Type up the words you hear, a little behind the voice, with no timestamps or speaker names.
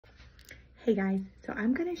Hey guys, so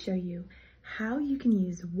I'm going to show you how you can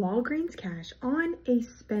use Walgreens Cash on a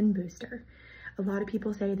spend booster. A lot of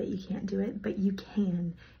people say that you can't do it, but you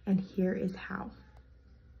can, and here is how.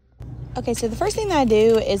 Okay, so the first thing that I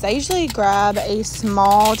do is I usually grab a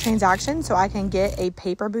small transaction so I can get a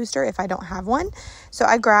paper booster if I don't have one. So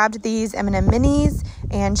I grabbed these M&M minis,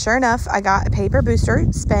 and sure enough, I got a paper booster.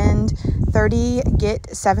 Spend 30, get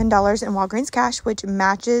 $7 in Walgreens Cash, which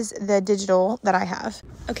matches the digital that I have.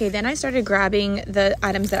 Okay, then I started grabbing the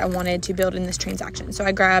items that I wanted to build in this transaction. So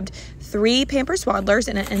I grabbed 3 Pampers Swaddlers,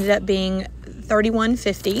 and it ended up being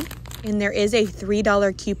 $31.50, and there is a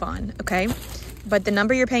 $3 coupon, okay? But the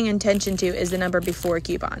number you're paying attention to is the number before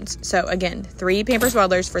coupons. So again, 3 Pampers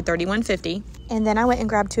Swaddlers for $31.50. And then I went and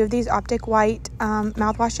grabbed 2 of these Optic White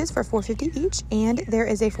mouthwashes for $4.50 each. And there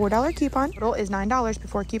is a $4 coupon. Total is $9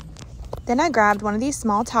 before coupon. Then I grabbed one of these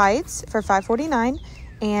small Tides for $5.49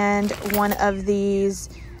 and one of these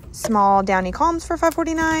small Downy Calms for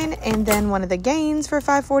 $5.49, and then one of the Gains for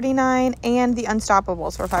 $5.49, and the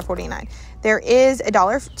Unstoppables for $5.49. There is $2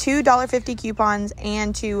 $2.50 coupons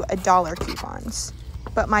and 2 $1 coupons.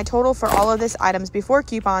 But my total for all of these items before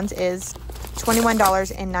coupons is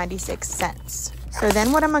 $21.96. So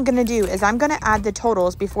then what I'm going to do is I'm going to add the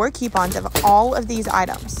totals before coupons of all of these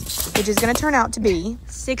items, which is going to turn out to be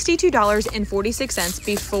 $62.46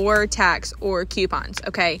 before tax or coupons.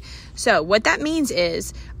 Okay, so what that means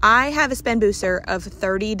is I have a spend booster of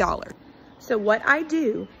 $30. So what I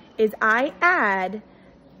do is I add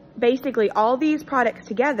basically all these products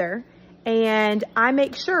together, and I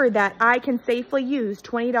make sure that I can safely use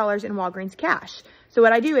 $20 in Walgreens Cash. So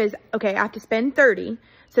what I do is, okay, I have to spend 30.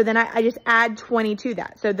 So then I just add 20 to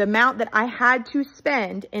that. So the amount that I had to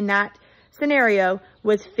spend in that scenario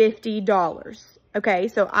was $50. Okay,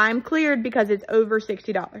 so I'm cleared because it's over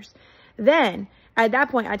 $60. Then at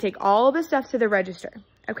that point, I take all the stuff to the register.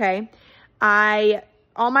 Okay,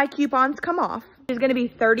 all my coupons come off. It's going to be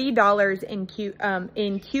 $30 in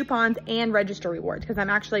coupons and register rewards, because I'm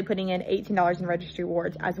actually putting in $18 in register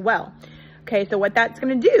rewards as well. Okay, so what that's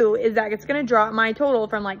going to do is that it's going to drop my total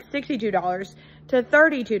from like $62 to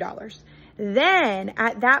 $32. Then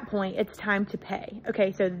at that point, it's time to pay.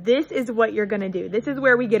 Okay, so this is what you're going to do. This is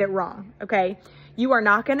where we get it wrong. Okay, you are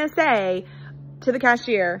not going to say to the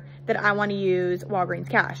cashier that I want to use Walgreens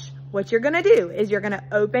Cash. What you're going to do is you're going to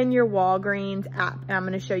open your Walgreens app, and I'm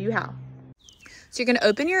going to show you how. So you're going to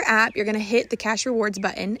open your app, you're going to hit the Cash Rewards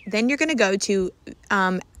button, then you're going to go to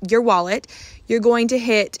your wallet. You're going to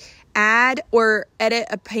hit add or edit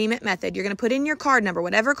a payment method. You're going to put in your card number,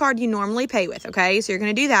 whatever card you normally pay with, okay? So you're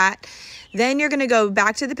going to do that. Then you're going to go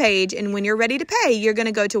back to the page, and when you're ready to pay, you're going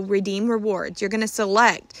to go to redeem rewards. You're going to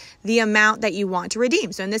select the amount that you want to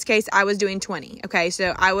redeem. So in this case, I was doing 20, okay?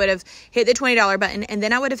 So I would have hit the $20 button, and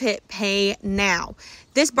then I would have hit pay now.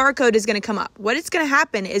 This barcode is going to come up. What it's going to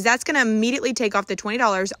happen is that's going to immediately take off the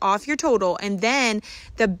 $20 off your total, and then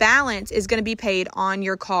the balance is going to be paid on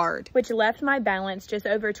your card, which left my balance just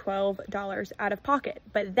over $12 out of pocket.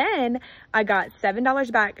 But then I got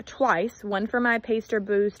 $7 back twice, one for my Paster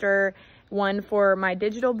booster, one for my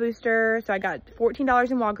digital booster. So I got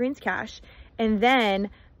 $14 in Walgreens Cash, and then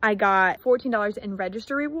I got $14 in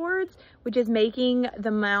register rewards, which is making the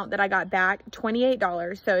amount that I got back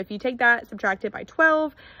 $28. So if you take that, subtract it by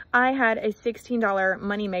 12, I had a $16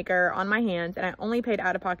 moneymaker on my hands, and I only paid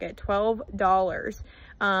out of pocket $12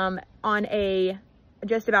 on a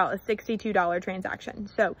just about a $62 transaction.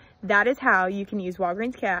 So that is how you can use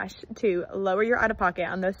Walgreens Cash to lower your out of pocket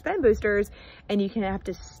on those spend boosters, and you can have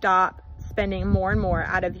to stop spending more and more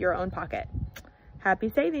out of your own pocket. Happy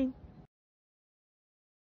saving.